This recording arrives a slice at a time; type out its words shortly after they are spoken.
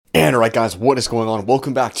And alright guys, what is going on?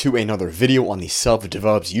 Welcome back to another video on the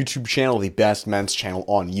Self-Develops YouTube channel, the best men's channel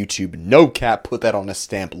on YouTube. No cap, put that on a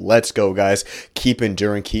stamp. Let's go guys. Keep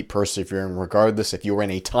enduring, keep persevering, regardless if you're in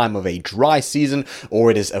a time of a dry season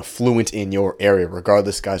or it is affluent in your area.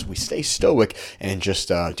 Regardless guys, we stay stoic and just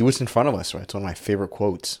do what's in front of us, right? It's one of my favorite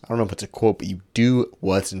quotes. I don't know if it's a quote, but you do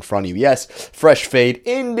what's in front of you. Yes, fresh fade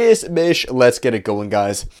in this bish. Let's get it going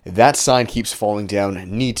guys. That sign keeps falling down.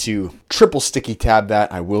 Need to triple sticky tab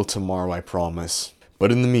that. I will tomorrow, I promise.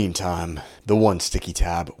 But in the meantime, the one sticky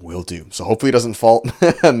tab will do. So hopefully it doesn't fall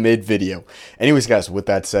mid-video. Anyways, guys, with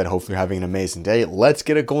that said, hopefully you're having an amazing day. Let's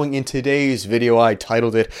get it going in today's video. I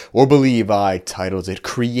titled it, or believe I titled it,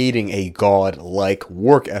 Creating a God-like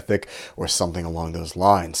Work Ethic, or something along those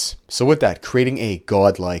lines. So with that, creating a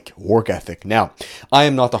God-like work ethic. Now, I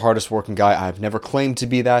am not the hardest working guy. I've never claimed to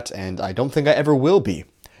be that, and I don't think I ever will be.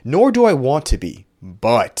 Nor do I want to be.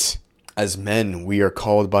 But as men, we are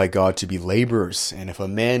called by God to be laborers, and if a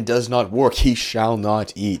man does not work, he shall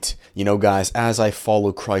not eat. You know, guys, as I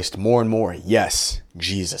follow Christ more and more, yes,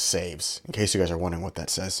 Jesus saves. In case you guys are wondering what that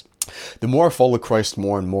says. The more I follow Christ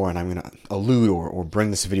more and more, and I'm going to allude or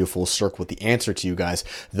bring this video full circle with the answer to you guys,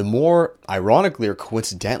 the more, ironically or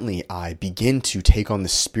coincidentally, I begin to take on the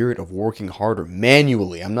spirit of working harder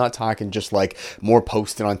manually. I'm not talking just like more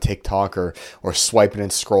posting on TikTok or swiping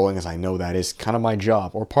and scrolling, as I know that is kind of my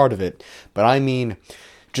job or part of it, but I mean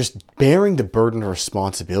just bearing the burden of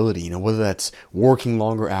responsibility, you know, whether that's working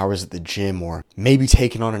longer hours at the gym or maybe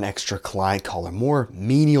taking on an extra client call or more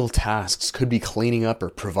menial tasks, could be cleaning up or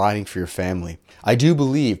providing for your family. I do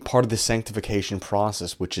believe part of the sanctification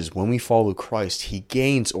process, which is when we follow Christ, he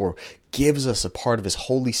gains or gives us a part of his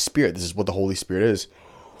Holy Spirit. This is what the Holy Spirit is.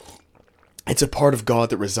 It's a part of God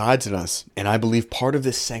that resides in us. And I believe part of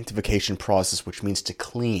this sanctification process, which means to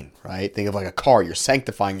clean, right? Think of like a car, you're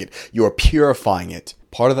sanctifying it, you're purifying it.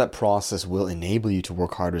 Part of that process will enable you to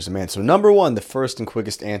work harder as a man. So number one, the first and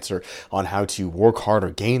quickest answer on how to work harder,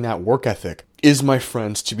 gain that work ethic, is, my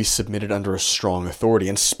friends, to be submitted under a strong authority.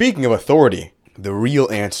 And speaking of authority, the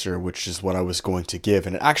real answer, which is what I was going to give,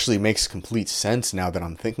 and it actually makes complete sense now that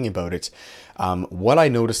I'm thinking about it. What I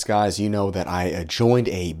noticed, guys, you know that I joined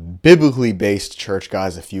a biblically based church,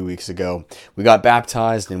 guys, a few weeks ago. We got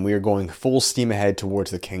baptized and we are going full steam ahead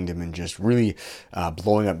towards the kingdom and just really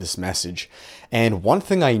blowing up this message. And one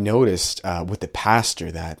thing I noticed with the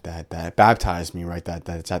pastor that baptized me, right,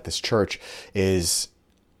 that's at this church, is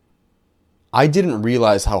I didn't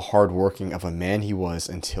realize how hardworking of a man he was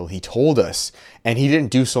until he told us. And he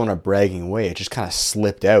didn't do so in a bragging way. It just kind of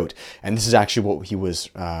slipped out. And this is actually what he was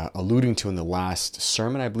alluding to in the last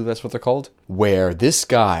sermon, I believe that's what they're called. Where this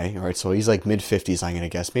guy, all right, so he's like mid-50s, I'm going to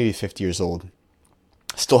guess, maybe 50 years old,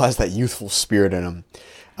 still has that youthful spirit in him.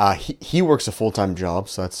 He works a full-time job,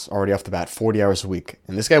 so that's already off the bat, 40 hours a week.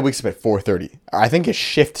 And this guy wakes up at 4:30. I think his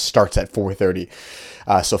shift starts at 4:30.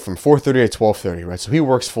 So from 4:30 to 12:30, right? So he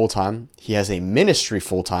works full-time. He has a ministry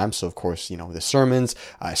full-time. So, of course, you know, the sermons,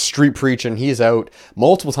 street preaching. He is out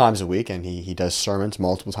multiple times a week, and he does sermons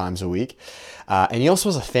multiple times a week. And he also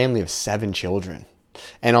has a family of 7 children.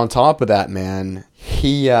 And on top of that, man,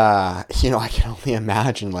 he, you know, I can only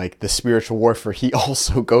imagine like the spiritual warfare he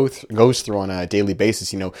also goes through on a daily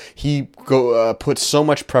basis. You know, he puts so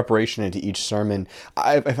much preparation into each sermon.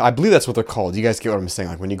 I believe that's what they're called. You guys get what I'm saying?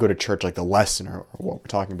 Like when you go to church, like the lesson or what we're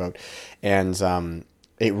talking about. And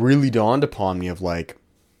it really dawned upon me of like,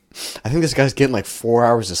 I think this guy's getting like 4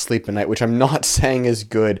 hours of sleep a night, which I'm not saying is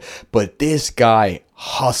good, but this guy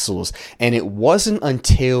hustles. And it wasn't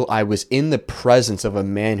until I was in the presence of a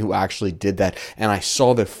man who actually did that and I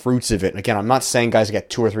saw the fruits of it. And again, I'm not saying guys get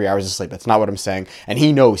 2 or 3 hours of sleep. That's not what I'm saying. And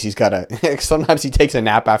he knows he's got to, sometimes he takes a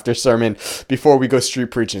nap after sermon before we go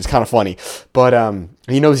street preaching. It's kind of funny, but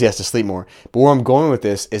he knows he has to sleep more. But where I'm going with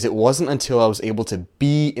this is it wasn't until I was able to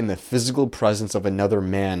be in the physical presence of another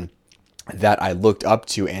man that I looked up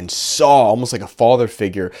to and saw, almost like a father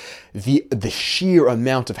figure, the sheer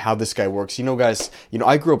amount of how this guy works. You know, guys, you know,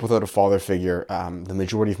 I grew up without a father figure the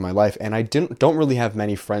majority of my life, and I don't really have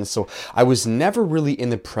many friends, so I was never really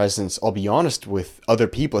in the presence, I'll be honest, with other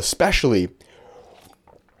people, especially,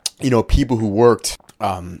 you know, people who worked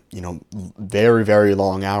you know, very, very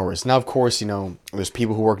long hours. Now, of course, you know, there's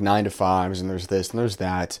people who work 9 to 5s, and there's this and there's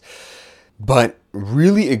that, but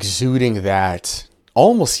really exuding that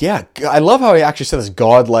Almost, yeah. I love how he actually said this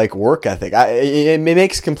godlike work ethic. It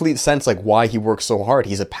makes complete sense, like why he works so hard.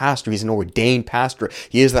 He's a pastor. He's an ordained pastor.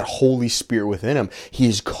 He has that Holy Spirit within him. He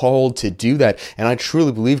is called to do that. And I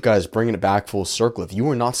truly believe, guys, bringing it back full circle, if you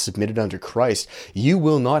are not submitted under Christ, you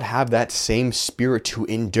will not have that same spirit to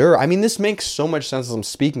endure. I mean, this makes so much sense as I'm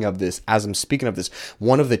speaking of this.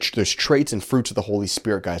 One of there's traits and fruits of the Holy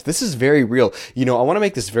Spirit, guys. This is very real. You know, I want to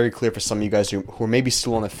make this very clear for some of you guys who are maybe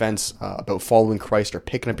still on the fence about following Christ, or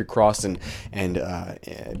picking up your cross and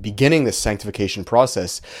beginning this sanctification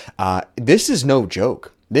process. This is no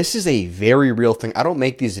joke. This is a very real thing. I don't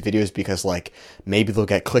make these videos because, like, maybe they'll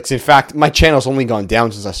get clicks. In fact, my channel's only gone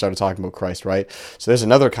down since I started talking about Christ, right? So there's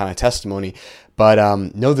another kind of testimony. But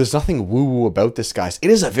no, there's nothing woo-woo about this, guys. It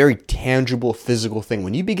is a very tangible, physical thing.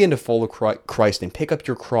 When you begin to follow Christ and pick up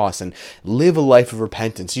your cross and live a life of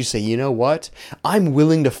repentance, you say, you know what? I'm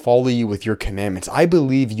willing to follow you with your commandments. I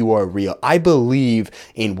believe you are real. I believe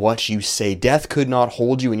in what you say. Death could not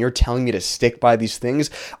hold you, and you're telling me to stick by these things.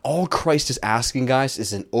 All Christ is asking, guys,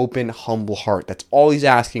 is an open, humble heart. That's all he's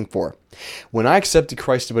asking for. When I accepted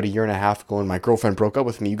Christ about 1.5 years ago and my girlfriend broke up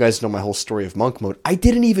with me, you guys know my whole story of monk mode. I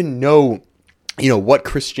didn't even know, what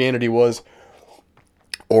Christianity was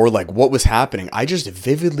or like what was happening. I just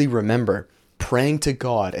vividly remember praying to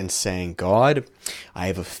God and saying, God, I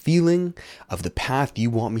have a feeling of the path you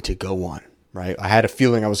want me to go on, right? I had a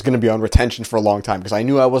feeling I was going to be on retention for a long time because I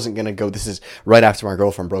knew I wasn't going to go. This is right after my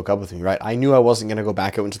girlfriend broke up with me, right? I knew I wasn't going to go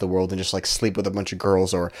back out into the world and just like sleep with a bunch of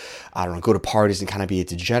girls, or I don't know, go to parties and kind of be a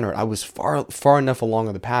degenerate. I was far enough along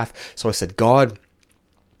on the path. So I said, God,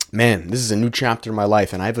 man, this is a new chapter in my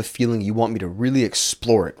life, and I have a feeling you want me to really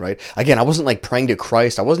explore it, right? Again, I wasn't like praying to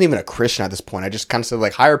Christ. I wasn't even a Christian at this point. I just kind of said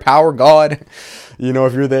like, higher power, God,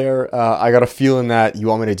 if you're there, I got a feeling that you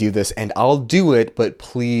want me to do this, and I'll do it, but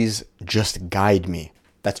please just guide me.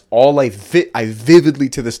 That's all I vividly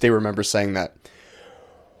to this day remember saying that.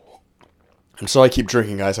 And so I keep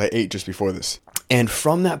drinking, guys. I ate just before this. And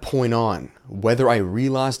from that point on, whether I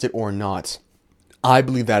realized it or not, I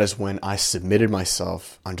believe that is when I submitted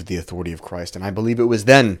myself under the authority of Christ. And I believe it was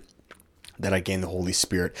then that I gained the Holy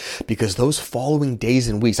Spirit. Because those following days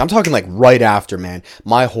and weeks, I'm talking like right after, man,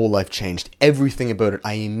 my whole life changed. Everything about it.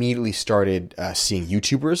 I immediately started seeing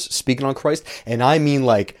YouTubers speaking on Christ. And I mean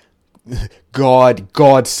like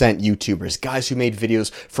God sent YouTubers, guys who made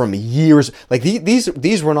videos from years. Like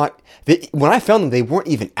these were not, when I found them, they weren't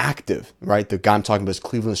even active, right? The guy I'm talking about is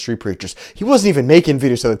Cleveland Street Preachers. He wasn't even making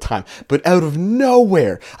videos at the time, but out of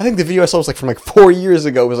nowhere, I think the video I saw was like from like 4 years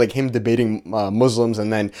ago. It was like him debating Muslims,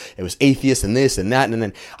 and then it was atheists and this and that. And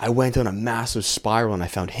then I went on a massive spiral and I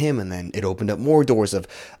found him, and then it opened up more doors of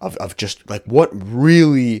just like what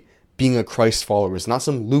really being a Christ follower is. Not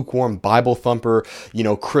some lukewarm Bible thumper,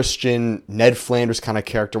 Christian Ned Flanders kind of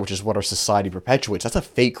character, which is what our society perpetuates. That's a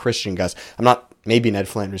fake Christian, guys. Maybe Ned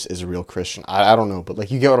Flanders is a real Christian. I don't know, but like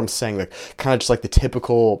you get what I'm saying. Like kind of just like the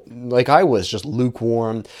typical, like I was just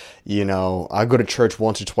lukewarm. I go to church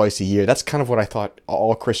once or twice a year. That's kind of what I thought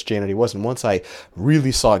all Christianity was. And once I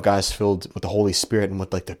really saw guys filled with the Holy Spirit and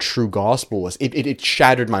what like the true gospel was, it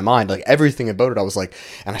shattered my mind. Like everything about it, I was like,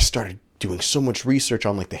 and I started doing so much research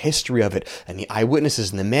on like the history of it and the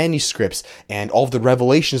eyewitnesses and the manuscripts and all of the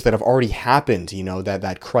revelations that have already happened,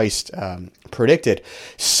 that Christ predicted.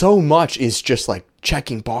 So much is just like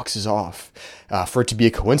checking boxes off for it to be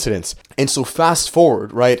a coincidence. And so fast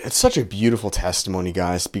forward, right? It's such a beautiful testimony,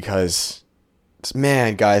 guys, because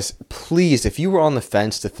man, guys, please, if you were on the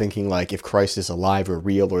fence to thinking like if Christ is alive or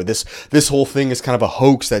real, or this whole thing is kind of a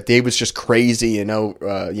hoax, that David's just crazy,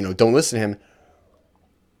 don't listen to him.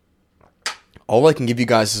 All I can give you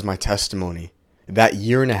guys is my testimony. That 1.5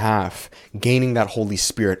 years, gaining that Holy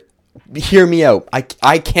Spirit. Hear me out.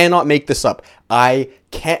 I cannot make this up. I'm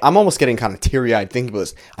almost getting kind of teary-eyed thinking about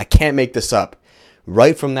this. I can't make this up.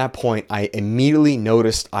 Right from that point, I immediately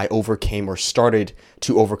noticed I overcame or started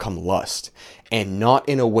to overcome lust. And not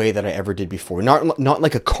in a way that I ever did before. Not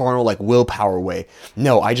like a carnal, like willpower way.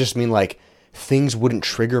 No, I just mean like things wouldn't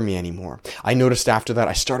trigger me anymore. I noticed after that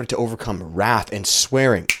I started to overcome wrath and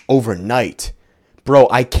swearing overnight. Bro,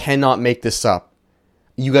 I cannot make this up.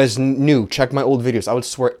 You guys knew, check my old videos. I would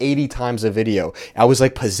swear 80 times a video. I was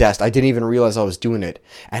like possessed. I didn't even realize I was doing it.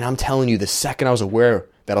 And I'm telling you, the second I was aware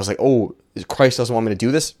that I was like, oh, Christ doesn't want me to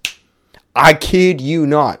do this, I kid you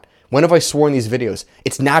not. When have I sworn these videos?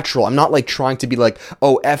 It's natural. I'm not like trying to be like,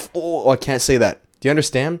 I can't say that. Do you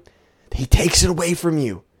understand? He takes it away from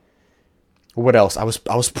you. What else? I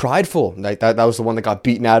was prideful. Like that was the one that got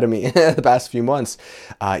beaten out of me the past few months.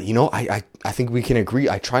 I think we can agree.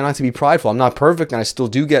 I try not to be prideful. I'm not perfect, and I still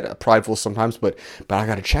do get prideful sometimes, but I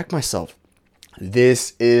got to check myself.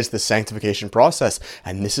 This is the sanctification process,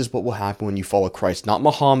 and this is what will happen when you follow Christ. Not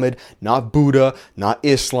Muhammad, not Buddha, not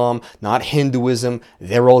Islam, not Hinduism.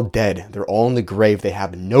 They're all dead. They're all in the grave. They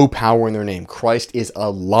have no power in their name. Christ is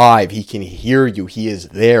alive. He can hear you. He is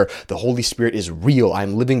there. The Holy Spirit is real.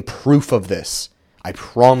 I'm living proof of this. I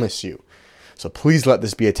promise you. So please let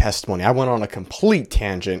this be a testimony. I went on a complete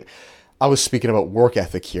tangent. I was speaking about work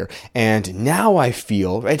ethic here, and now I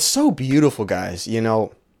feel it's so beautiful, guys. You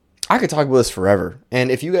know, I could talk about this forever.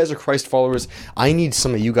 And if you guys are Christ followers, I need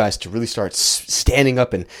some of you guys to really start standing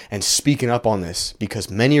up and speaking up on this,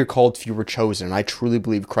 because many are called, few were chosen. And I truly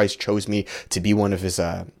believe Christ chose me to be one of his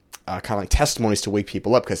kind of like testimonies to wake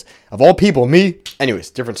people up, because of all people, me.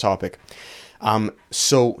 Anyways, different topic.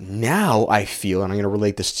 So now I feel, and I'm going to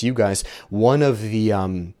relate this to you guys, one of the,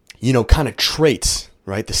 kind of traits,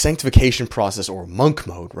 right? The sanctification process, or monk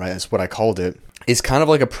mode, right? That's what I called it, is kind of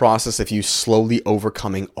like a process of you slowly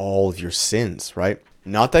overcoming all of your sins, right?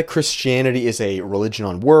 Not that Christianity is a religion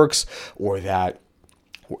on works, or that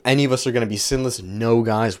any of us are going to be sinless. No,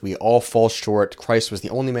 guys, we all fall short. Christ was the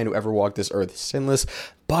only man who ever walked this earth sinless,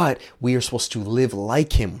 but we are supposed to live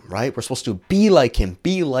like him, right? We're supposed to be like him,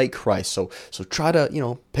 be like Christ. So try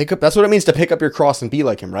to, pick up, that's what it means to pick up your cross and be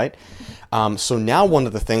like him, right? So now one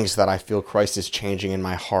of the things that I feel Christ is changing in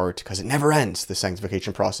my heart, because it never ends, the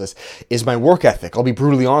sanctification process, is my work ethic. I'll be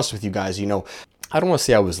brutally honest with you guys, I don't want to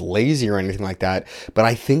say I was lazy or anything like that, but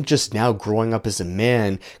I think just now growing up as a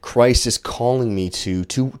man, Christ is calling me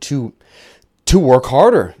to work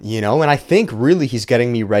harder, and I think really he's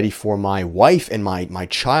getting me ready for my wife and my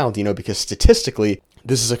child, because statistically,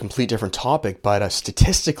 this is a complete different topic, but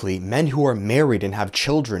statistically, men who are married and have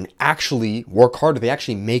children actually work harder. They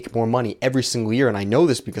actually make more money every single year. And I know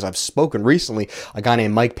this because I've spoken recently. A guy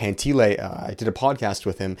named Mike Pantile, I did a podcast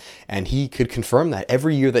with him, and he could confirm that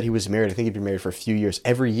every year that he was married, I think he'd been married for a few years,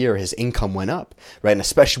 every year his income went up, right? And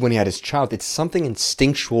especially when he had his child, it's something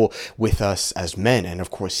instinctual with us as men. And of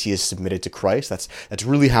course, he is submitted to Christ. That's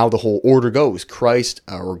really how the whole order goes. Christ,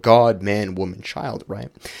 or God, man, woman, child, right?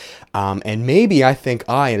 And maybe I think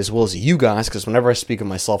I, as well as you guys, because whenever I speak of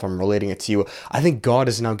myself, I'm relating it to you, I think God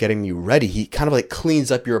is now getting me ready. He kind of like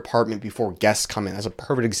cleans up your apartment before guests come in. That's a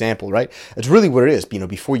perfect example, right? It's really what it is.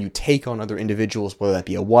 Before you take on other individuals, whether that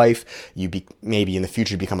be a wife, maybe in the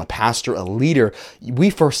future become a pastor, a leader, we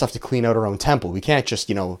first have to clean out our own temple. We can't just,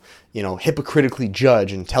 hypocritically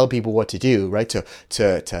judge and tell people what to do, right? To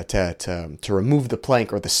remove the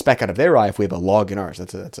plank or the speck out of their eye if we have a log in ours.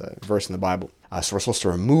 That's a verse in the Bible. So we're supposed to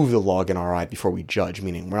remove the log in our eye before we judge,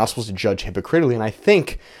 meaning we're not supposed to judge hypocritically. And I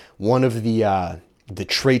think one of the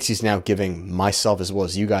traits he's now giving myself as well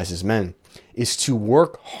as you guys as men is to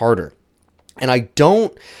work harder. And I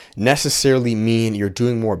don't necessarily mean you're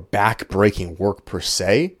doing more back-breaking work per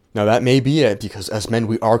se. Now that may be it, because as men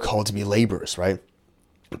we are called to be laborers, right?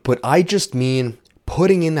 But I just mean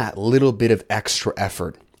putting in that little bit of extra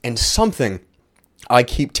effort, and something I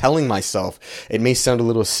keep telling myself. It may sound a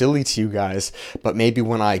little silly to you guys, but maybe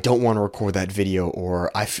when I don't want to record that video, or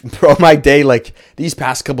bro, my day, like these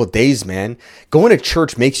past couple of days, man, going to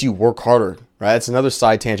church makes you work harder, right? That's another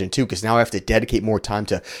side tangent too, because now I have to dedicate more time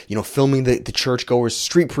to, filming the churchgoers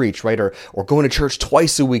street preach, right? Or going to church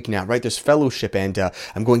twice a week now, right? There's fellowship, and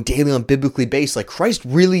I'm going daily on Biblically Based. Like Christ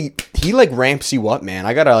really, he like ramps you up, man.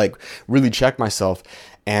 I gotta like really check myself.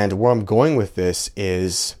 And where I'm going with this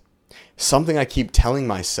is something I keep telling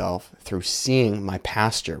myself through seeing my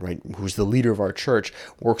pastor, right, who's the leader of our church,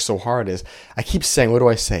 work so hard, is I keep saying, what do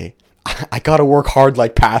I say? I gotta work hard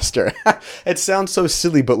like pastor. It sounds so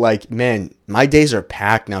silly, but like, man, my days are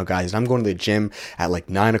packed now, guys. And I'm going to the gym at like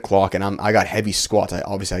 9 o'clock, and I got heavy squats.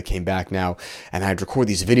 I came back now, and I'd record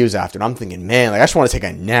these videos after, and I'm thinking, man, like I just want to take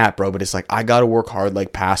a nap, bro. But it's like, I gotta work hard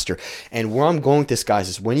like pastor. And where I'm going with this, guys,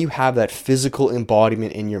 is when you have that physical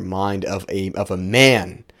embodiment in your mind of a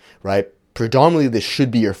man, right? Predominantly, this should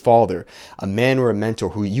be your father, a man or a mentor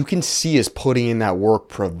who you can see is putting in that work,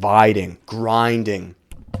 providing, grinding.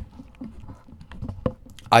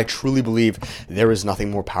 I truly believe there is nothing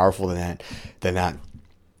more powerful than that.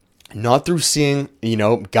 Not through seeing,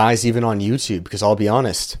 guys even on YouTube, because I'll be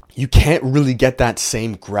honest, you can't really get that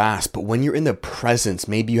same grasp. But when you're in the presence,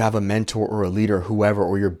 maybe you have a mentor or a leader, whoever,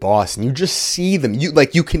 or your boss, and you just see them,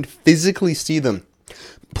 you can physically see them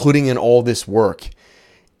putting in all this work.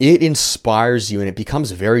 It inspires you, and it becomes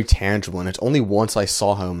very tangible. And it's only once I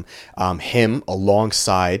saw him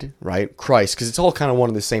alongside, right, Christ, because it's all kind of one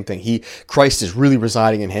of the same thing. Christ is really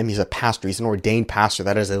residing in him. He's a pastor. He's an ordained pastor.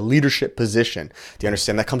 That is a leadership position. Do you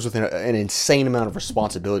understand? That comes with an insane amount of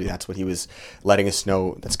responsibility. That's what he was letting us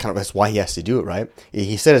know. That's why he has to do it, right?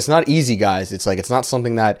 He said it's not easy, guys. It's like, it's not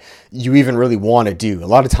something that you even really want to do. A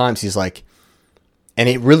lot of times he's like, And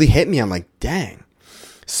it really hit me. I'm like, dang.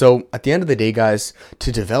 So at the end of the day, guys,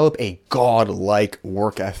 to develop a God-like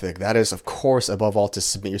work ethic, that is, of course, above all, to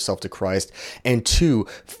submit yourself to Christ. And two,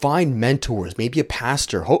 find mentors, maybe a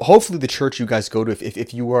pastor. Hopefully the church you guys go to,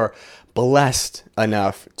 if you are blessed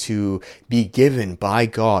enough to be given by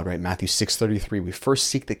God, right? Matthew 6:33, we first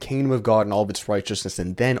seek the kingdom of God and all of its righteousness,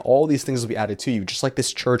 and then all these things will be added to you, just like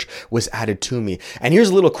this church was added to me. And here's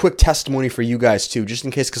a little quick testimony for you guys too, just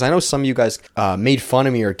in case, because I know some of you guys made fun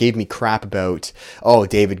of me or gave me crap about, oh,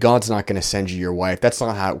 David, God's not going to send you your wife. That's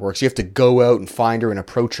not how it works. You have to go out and find her and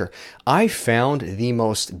approach her. I found the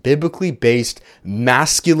most biblically based,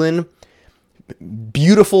 masculine,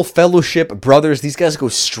 beautiful fellowship brothers. These guys go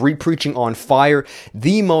street preaching on fire.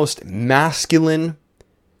 The most masculine,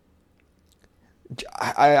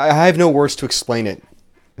 I have no words to explain it.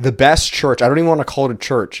 The best church. I don't even want to call it a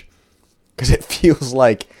church because it feels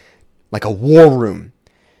like a war room.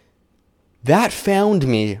 That found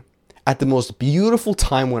me at the most beautiful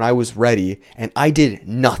time when I was ready, and I did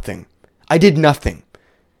nothing. I didn't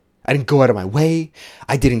go out of my way.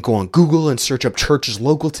 I didn't go on Google and search up churches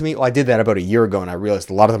local to me. Well, I did that about a year ago, and I realized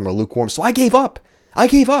a lot of them are lukewarm. So I gave up.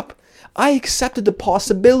 I accepted the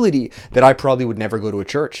possibility that I probably would never go to a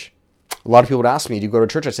church. A lot of people would ask me, do you go to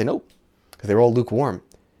church? I'd say no, because they're all lukewarm.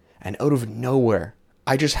 And out of nowhere,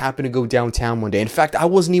 I just happened to go downtown one day. In fact, I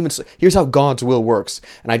wasn't even... Here's how God's will works.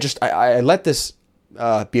 And I let this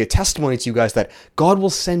be a testimony to you guys that God will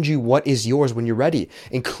send you what is yours when you're ready,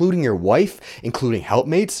 including your wife, including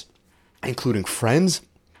helpmates, including friends,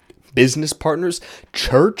 business partners,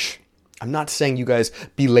 church. I'm not saying you guys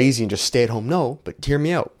be lazy and just stay at home. No, but hear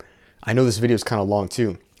me out. I know this video is kind of long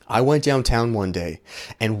too. I went downtown one day,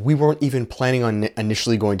 and we weren't even planning on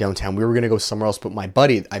initially going downtown. We were going to go somewhere else, but my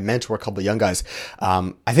buddy, I mentor a couple of young guys.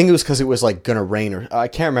 I think it was because it was like going to rain, or I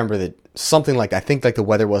can't remember that, something like that. I think like the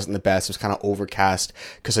weather wasn't the best. It was kind of overcast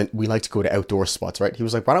because we like to go to outdoor spots, right? He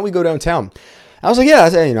was like, why don't we go downtown? I was like, yeah,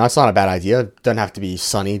 it's not a bad idea. It doesn't have to be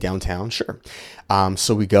sunny downtown. Sure.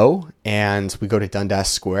 So we go to Dundas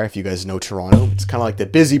Square. If you guys know Toronto, it's kind of like the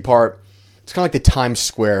busy part. It's kind of like the Times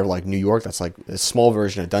Square, like New York. That's like a small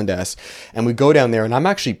version of Dundas. And we go down there, and I'm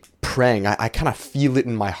actually praying. I kind of feel it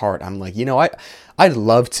in my heart. I'm like, I'd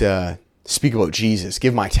love to speak about Jesus,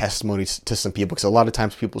 give my testimonies to some people, because a lot of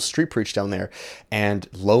times people street preach down there, and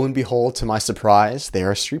lo and behold, to my surprise,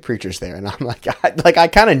 there are street preachers there. And I'm like, I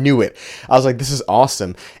kind of knew it. I was like, this is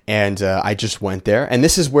awesome. And I just went there, and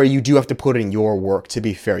this is where you do have to put in your work. To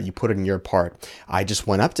be fair, you put it in your part. I just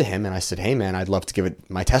went up to him and I said, hey man, I'd love to give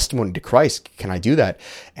my testimony to Christ. Can I do that?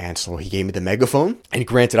 And so he gave me the megaphone. And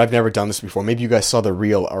granted, I've never done this before. Maybe you guys saw the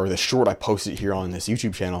reel or the short I posted here on this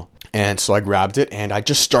YouTube channel. And so I grabbed it and I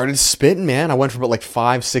just started spitting, man. I went for about like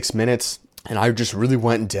 5-6 minutes, and I just really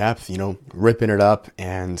went in depth, ripping it up.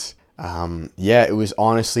 And it was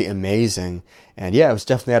honestly amazing. And yeah, it was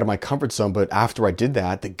definitely out of my comfort zone. But after I did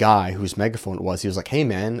that, the guy whose megaphone it was, he was like, hey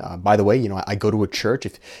man, by the way, I go to a church.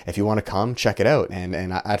 If you want to come, check it out. And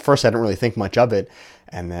at first I didn't really think much of it.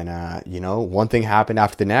 And then, one thing happened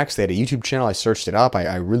after the next. They had a YouTube channel. I searched it up.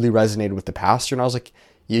 I really resonated with the pastor, and I was like,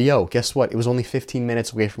 yo, guess what? It was only 15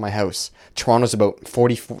 minutes away from my house. Toronto's about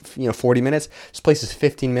 40 minutes. This place is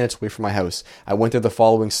 15 minutes away from my house. I went there the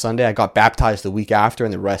following Sunday. I got baptized the week after,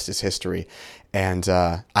 and the rest is history. And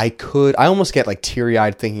I almost get like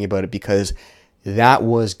teary-eyed thinking about it, because that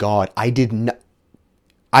was God. When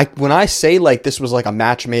I say like this was like a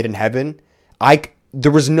match made in heaven,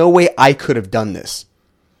 there was no way I could have done this.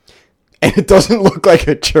 And it doesn't look like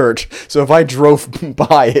a church. So if I drove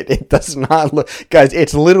by it, it does not look, guys,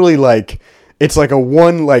 it's literally like, it's like a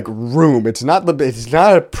one like room. It's not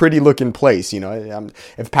a pretty looking place.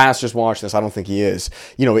 If pastors watch this, I don't think he is.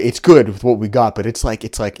 It's good with what we got, but it's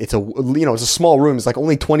a small room. It's like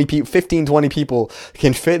only 15, 20 people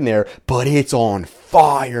can fit in there, but it's on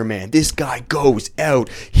fire, man. This guy goes out.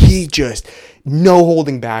 He just, no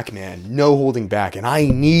holding back, man. No holding back. And I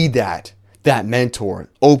need that mentor,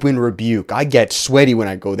 open rebuke. I get sweaty when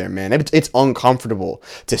I go there, man. It's uncomfortable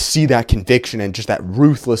to see that conviction and just that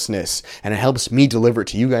ruthlessness, and it helps me deliver it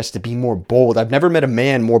to you guys to be more bold. I've never met a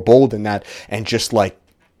man more bold than that, and just like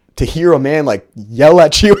to hear a man like yell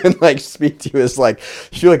at you and like speak to you is like,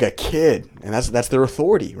 you feel like a kid, and that's their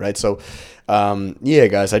authority, right? So Yeah,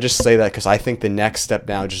 guys, I just say that because I think the next step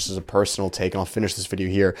now, just as a personal take, and I'll finish this video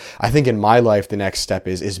here, I think in my life, the next step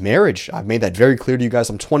is marriage. I've made that very clear to you guys.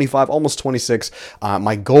 I'm 25, almost 26.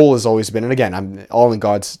 My goal has always been, and again, I'm all in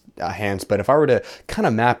God's hands, but if I were to kind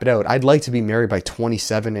of map it out, I'd like to be married by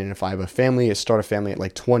 27, and if I have a family, start a family at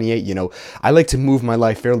like 28. I like to move my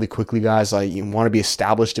life fairly quickly, guys. I want to be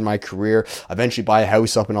established in my career, eventually buy a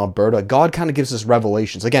house up in Alberta. God kind of gives us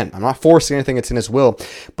revelations. Again, I'm not forcing anything, it's in his will,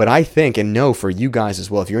 but I think and know for you guys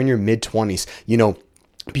as well, if you're in your mid-20s,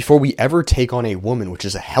 before we ever take on a woman, which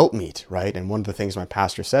is a helpmeet, right? And one of the things my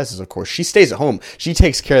pastor says is, of course, she stays at home. She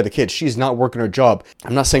takes care of the kids. She's not working her job.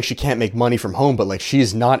 I'm not saying she can't make money from home, but like she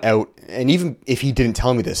is not out. And even if he didn't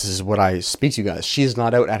tell me this is what I speak to you guys. She is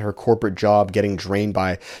not out at her corporate job getting drained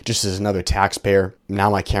by just as another taxpayer.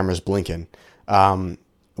 Now my camera's blinking.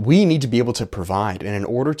 We need to be able to provide. And in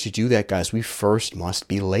order to do that, guys, we first must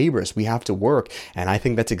be laborers. We have to work. And I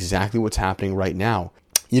think that's exactly what's happening right now.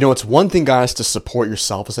 It's one thing, guys, to support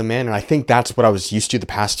yourself as a man, and I think that's what I was used to the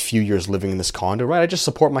past few years living in this condo, right? I just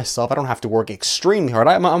support myself. I don't have to work extremely hard.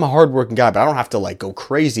 I'm a hardworking guy, but I don't have to like go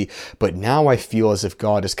crazy. But now I feel as if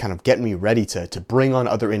God is kind of getting me ready to bring on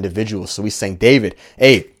other individuals. So he's saying, David,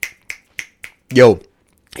 hey, yo,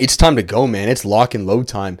 it's time to go, man. It's lock and load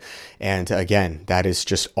time. And again, that is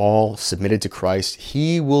just all submitted to Christ.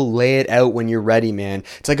 He will lay it out when you're ready, man.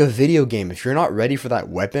 It's like a video game. If you're not ready for that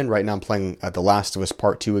weapon, right now I'm playing The Last of Us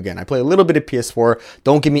Part 2 again. I play a little bit of PS4.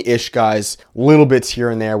 Don't give me ish, guys. Little bits here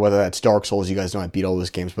and there, whether that's Dark Souls. You guys know I beat all those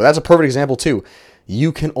games. But that's a perfect example too.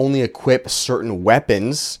 You can only equip certain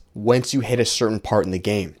weapons once you hit a certain part in the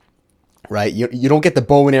game. Right? You don't get the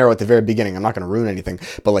bow and arrow at the very beginning. I'm not going to ruin anything,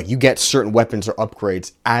 but like you get certain weapons or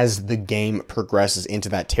upgrades as the game progresses into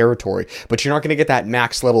that territory. But you're not going to get that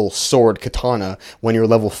max level sword katana when you're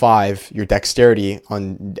level 5, your dexterity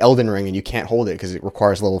on Elden Ring, and you can't hold it because it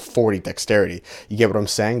requires level 40 dexterity. You get what I'm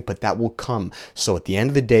saying? But that will come. So at the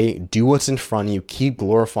end of the day, do what's in front of you. Keep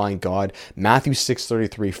glorifying God. Matthew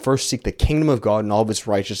 6:33, first seek the kingdom of God and all of its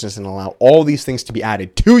righteousness, and allow all these things to be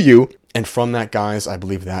added to you. And from that, guys, I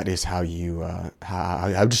believe that is how you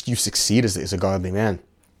you succeed as a godly man.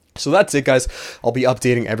 So that's it, guys. I'll be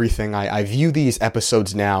updating everything. I view these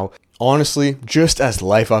episodes now, honestly, just as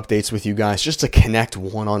life updates with you guys, just to connect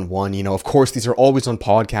one-on-one. Of course, these are always on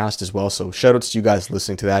podcast as well, so shout-outs to you guys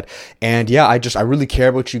listening to that. And yeah, I really care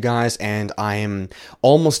about you guys, and I am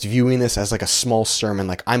almost viewing this as like a small sermon.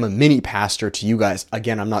 Like, I'm a mini pastor to you guys.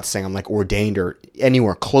 Again, I'm not saying I'm like ordained or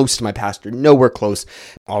anywhere close to my pastor, nowhere close.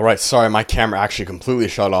 All right, sorry, my camera actually completely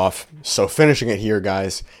shut off. So finishing it here,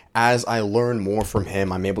 guys. As I learn more from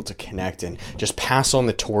him, I'm able to connect and just pass on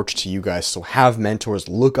the torch to you guys. So have mentors,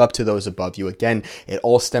 look up to those above you. Again, it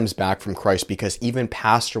all stems back from Christ, because even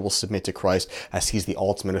pastor will submit to Christ as he's the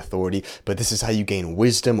ultimate authority. But this is how you gain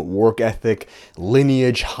wisdom, work ethic,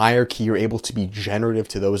 lineage, hierarchy. You're able to be generative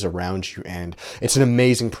to those around you. And it's an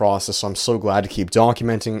amazing process. So I'm so glad to keep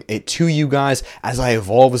documenting it to you guys as I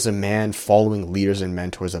evolve as a man, following leaders and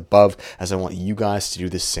mentors above, as I want you guys to do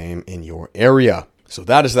the same in your area. So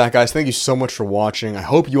that is that, guys. Thank you so much for watching. I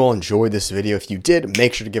hope you all enjoyed this video. If you did,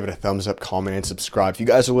 make sure to give it a thumbs up, comment, and subscribe. If you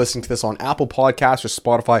guys are listening to this on Apple Podcasts or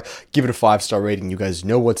Spotify, give it a 5-star rating. You guys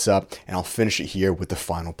know what's up, and I'll finish it here with the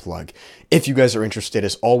final plug. If you guys are interested,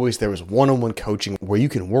 as always, there is one-on-one coaching where you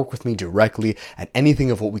can work with me directly at anything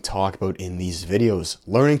of what we talk about in these videos.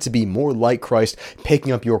 Learning to be more like Christ,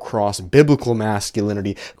 picking up your cross, biblical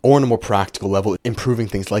masculinity, or on a more practical level, improving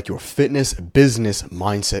things like your fitness, business,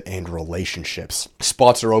 mindset, and relationships.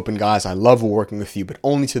 Spots are open, guys. I love working with you, but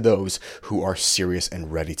only to those who are serious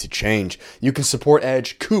and ready to change. You can support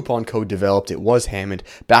Edge. Coupon code developed. It was Hammond,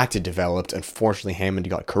 back to developed. Unfortunately, Hammond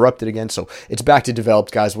got corrupted again, so it's back to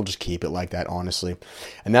developed, guys. We'll just keep it like that, honestly.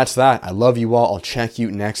 And that's that. I love you all. I'll check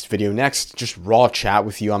you next video. Next, just raw chat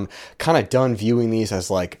with you. I'm kind of done viewing these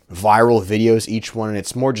as like viral videos, each one, and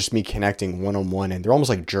it's more just me connecting one-on-one, and they're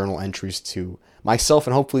almost like journal entries to myself,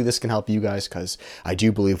 and hopefully this can help you guys, because I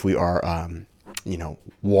do believe we are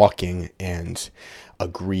walking and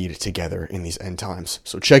agreed together in these end times.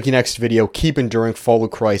 So check your next video. Keep enduring, follow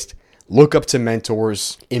Christ, look up to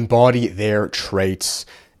mentors, embody their traits,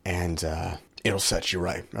 and it'll set you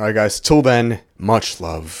right. All right, guys. Till then, much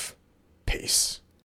love. Peace.